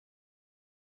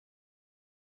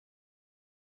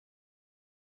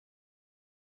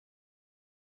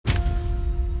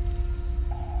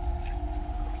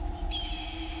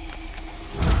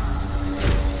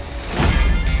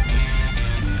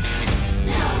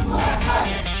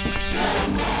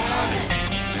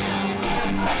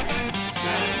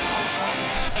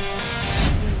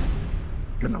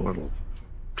getting a little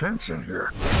tense in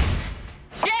here.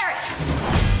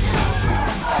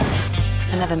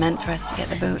 I never meant for us to get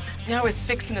the boot. I was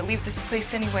fixing to leave this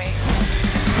place anyway.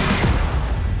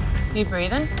 You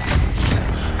breathing?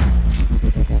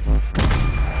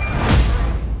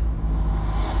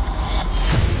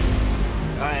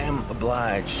 I am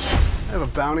obliged. I have a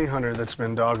bounty hunter that's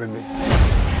been dogging me.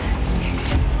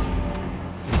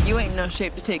 You ain't in no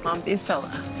shape to take on this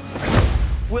fella.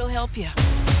 We'll help you.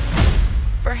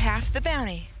 For half the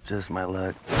bounty. Just my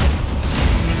luck.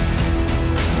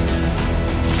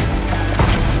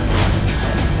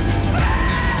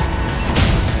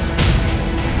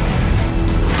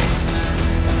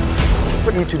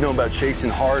 What do you two know about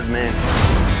chasing hard men?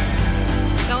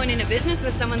 Going into business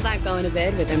with someone's like going to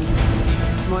bed with him.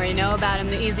 The more you know about him,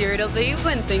 the easier it'll be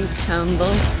when things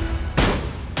tumble.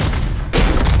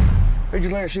 Where'd you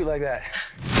learn to shoot like that?